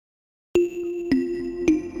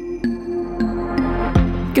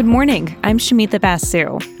Good morning. I'm Shamita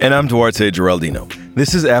Basu. And I'm Duarte Geraldino.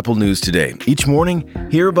 This is Apple News Today. Each morning,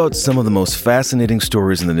 hear about some of the most fascinating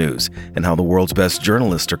stories in the news and how the world's best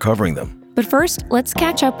journalists are covering them. But first, let's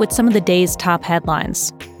catch up with some of the day's top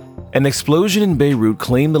headlines. An explosion in Beirut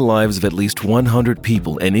claimed the lives of at least 100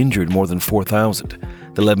 people and injured more than 4,000.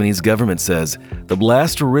 The Lebanese government says the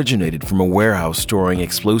blast originated from a warehouse storing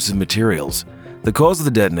explosive materials. The cause of the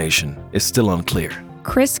detonation is still unclear.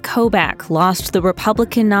 Chris Kobach lost the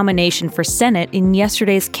Republican nomination for Senate in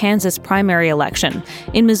yesterday's Kansas primary election.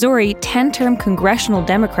 In Missouri, 10-term congressional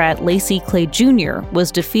Democrat Lacy Clay Jr.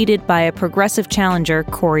 was defeated by a progressive challenger,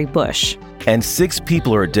 Cori Bush. And 6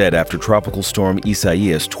 people are dead after Tropical Storm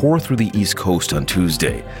Isaias tore through the East Coast on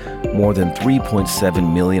Tuesday. More than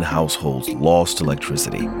 3.7 million households lost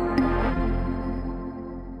electricity.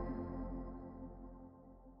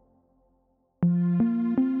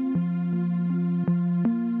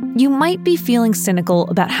 You might be feeling cynical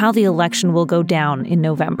about how the election will go down in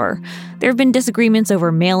November. There have been disagreements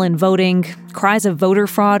over mail-in voting, cries of voter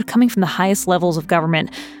fraud coming from the highest levels of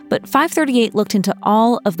government. But 538 looked into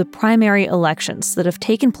all of the primary elections that have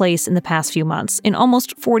taken place in the past few months in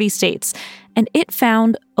almost 40 states. And it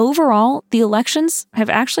found, overall, the elections have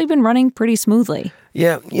actually been running pretty smoothly.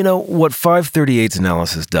 Yeah, what 538's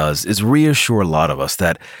analysis does is reassure a lot of us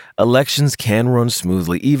that elections can run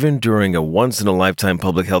smoothly even during a once-in-a-lifetime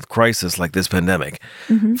public health crisis like this pandemic.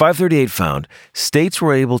 538 found states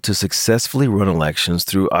were able to successfully run elections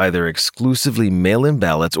through either exclusively mail-in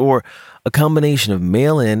ballots or a combination of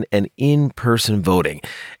mail-in and in-person voting.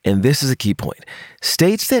 And this is a key point.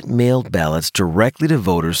 States that mailed ballots directly to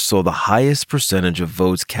voters saw the highest percentage of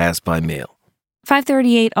votes cast by mail.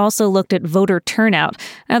 538 also looked at voter turnout.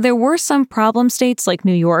 Now, there were some problem states like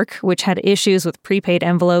New York, which had issues with prepaid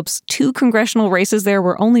envelopes. 2 congressional races there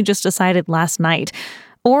were only just decided last night.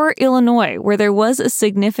 Or Illinois, where there was a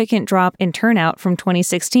significant drop in turnout from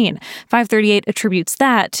 2016. 538 attributes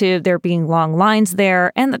that to there being long lines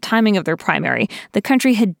there and the timing of their primary. The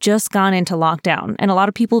country had just gone into lockdown, and a lot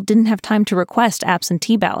of people didn't have time to request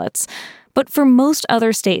absentee ballots. But for most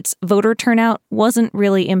other states, voter turnout wasn't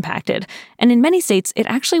really impacted. And in many states, it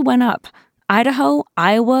actually went up. Idaho,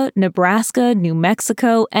 Iowa, Nebraska, New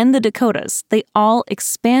Mexico, and the Dakotas, they all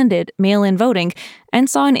expanded mail-in voting and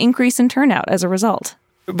saw an increase in turnout as a result.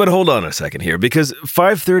 But hold on a second here, because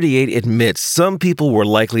 538 admits some people were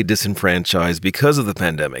likely disenfranchised because of the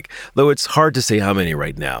pandemic, though it's hard to say how many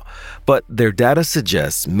right now. But their data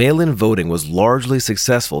suggests mail-in voting was largely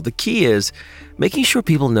successful. The key is making sure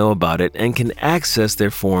people know about it and can access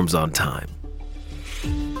their forms on time.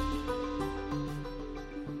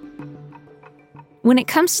 When it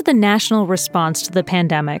comes to the national response to the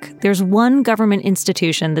pandemic, there's one government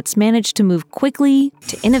institution that's managed to move quickly,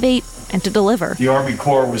 to innovate, and to deliver. The Army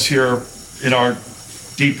Corps was here in our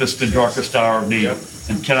deepest and darkest hour of need,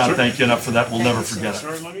 and cannot thank you enough for that. We'll never forget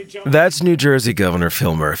it. That's New Jersey Governor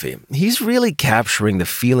Phil Murphy. He's really capturing the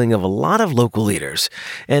feeling of a lot of local leaders.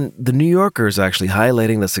 And the New Yorker is actually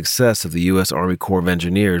highlighting the success of the U.S. Army Corps of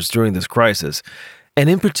Engineers during this crisis. And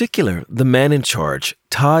in particular, the man in charge,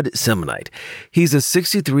 Todd Semonite. He's a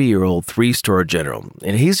 63-year-old 3-star general,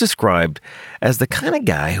 and he's described as the kind of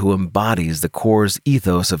guy who embodies the Corps'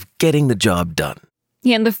 ethos of getting the job done.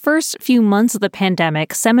 Yeah, in the first few months of the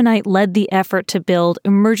pandemic, Semonite led the effort to build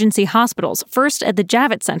emergency hospitals, first at the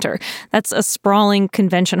Javits Center. That's a sprawling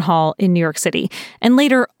convention hall in New York City, and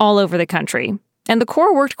later all over the country. And the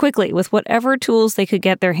Corps worked quickly with whatever tools they could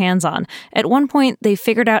get their hands on. At one point, they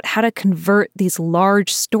figured out how to convert these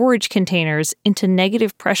large storage containers into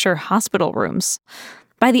negative pressure hospital rooms.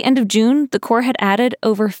 By the end of June, the Corps had added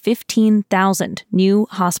over 15,000 new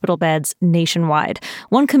hospital beds nationwide.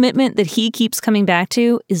 One commitment that he keeps coming back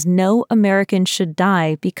to is no American should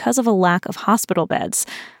die because of a lack of hospital beds.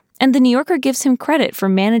 And the New Yorker gives him credit for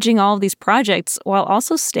managing all of these projects while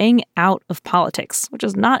also staying out of politics, which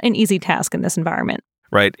is not an easy task in this environment.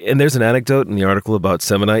 Right, and there's an anecdote in the article about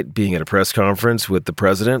Semonite being at a press conference with the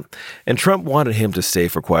president, and Trump wanted him to stay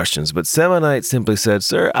for questions, but Semonite simply said,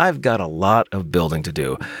 "Sir, I've got a lot of building to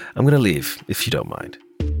do. I'm going to leave, if you don't mind."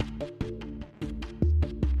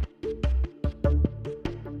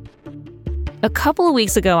 A couple of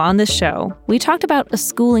weeks ago on this show, we talked about a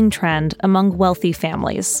schooling trend among wealthy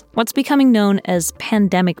families, what's becoming known as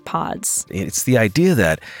pandemic pods. It's the idea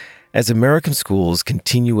that as American schools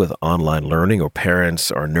continue with online learning or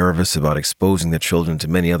parents are nervous about exposing their children to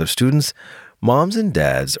many other students, moms and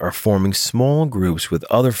dads are forming small groups with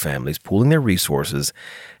other families, pooling their resources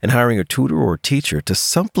and hiring a tutor or teacher to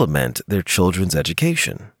supplement their children's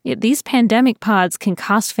education. Yet these pandemic pods can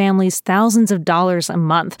cost families thousands of dollars a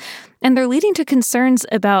month, and they're leading to concerns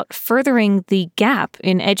about furthering the gap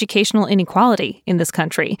in educational inequality in this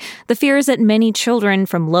country. The fear is that many children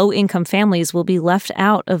from low-income families will be left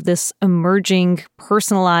out of this emerging,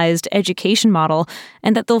 personalized education model,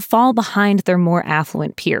 and that they'll fall behind their more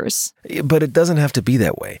affluent peers. But it doesn't have to be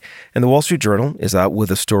that way. And the Wall Street Journal is out with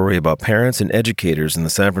a story about parents and educators in the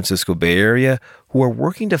San Francisco Bay Area who are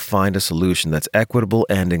working to find a solution that's equitable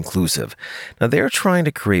and inclusive. Now, they're trying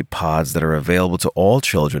to create pods that are available to all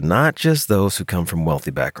children, not just those who come from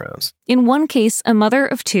wealthy backgrounds. In one case, a mother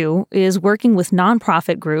of two is working with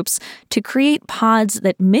nonprofit groups to create pods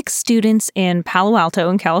that mix students in Palo Alto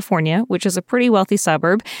in California, which is a pretty wealthy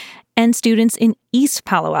suburb, and students in East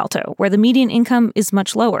Palo Alto, where the median income is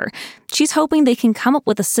much lower. She's hoping they can come up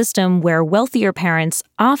with a system where wealthier parents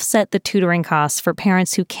offset the tutoring costs for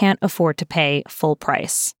parents who can't afford to pay full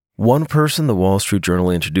price. One person the Wall Street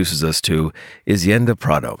Journal introduces us to is Yenda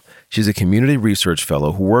Prado. She's a community research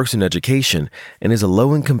fellow who works in education and is a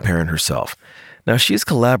low-income parent herself. Now, she's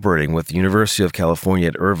collaborating with the University of California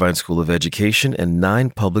at Irvine School of Education and 9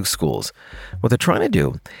 public schools. What they're trying to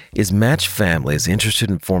do is match families interested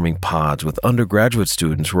in forming pods with undergraduate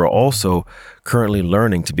students who are also currently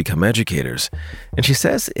learning to become educators. And she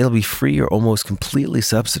says it'll be free or almost completely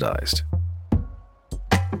subsidized.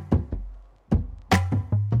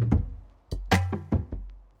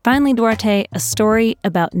 Finally, Duarte, a story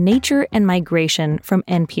about nature and migration from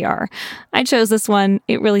NPR. I chose this one.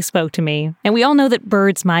 It really spoke to me. And we all know that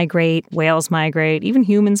birds migrate, whales migrate, even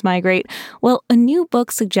humans migrate. Well, a new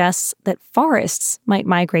book suggests that forests might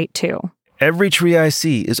migrate too. Every tree I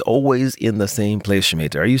see is always in the same place,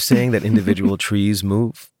 Shemita. Are you saying that individual trees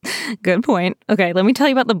move? Good point. Okay, let me tell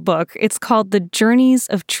you about the book. It's called The Journeys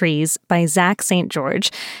of Trees by Zach St. George.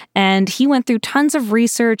 And he went through tons of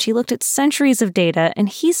research. He looked at centuries of data. And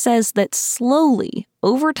he says that slowly,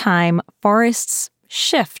 over time, forests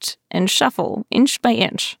shift and shuffle inch by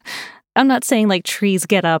inch. I'm not saying like trees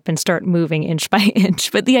get up and start moving inch by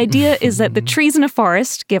inch, but the idea is that the trees in a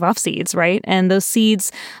forest give off seeds, right? And those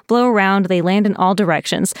seeds blow around, they land in all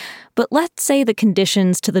directions. But let's say the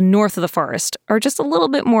conditions to the north of the forest are just a little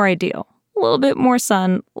bit more ideal. A little bit more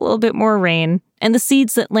sun, a little bit more rain, and the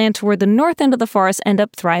seeds that land toward the north end of the forest end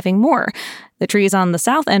up thriving more. The trees on the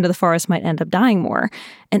south end of the forest might end up dying more.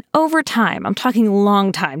 And over time, I'm talking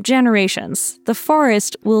long time, generations, the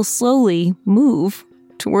forest will slowly move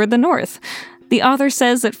toward the north. The author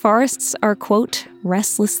says that forests are, quote,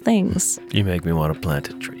 restless things. You make me want to plant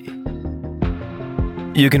a tree.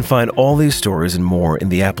 You can find all these stories and more in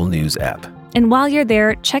the Apple News app. And while you're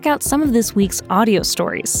there, check out some of this week's audio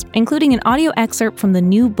stories, including an audio excerpt from the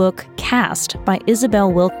new book, Cast, by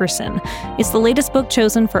Isabel Wilkerson. It's the latest book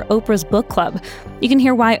chosen for Oprah's book club. You can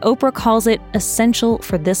hear why Oprah calls it essential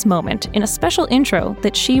for this moment in a special intro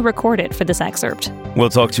that she recorded for this excerpt.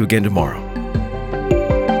 We'll talk to you again tomorrow.